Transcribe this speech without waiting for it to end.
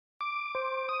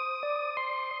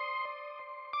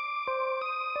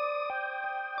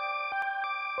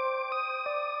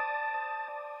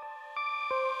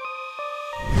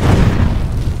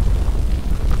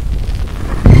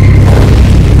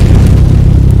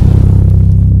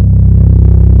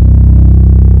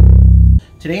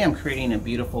Today I'm creating a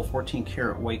beautiful 14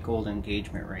 karat white gold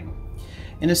engagement ring.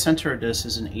 In the center of this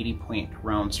is an 80-point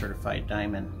round certified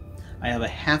diamond. I have a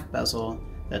half bezel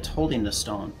that's holding the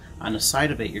stone. On the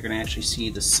side of it, you're going to actually see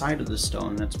the side of the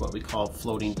stone. That's what we call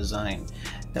floating design.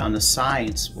 Down the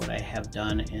sides, what I have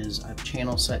done is I've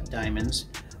channel set diamonds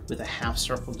with a half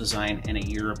circle design and a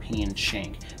European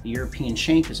shank. The European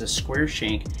shank is a square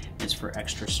shank and it's for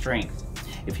extra strength.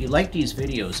 If you like these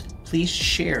videos, please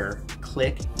share,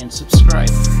 click, and subscribe.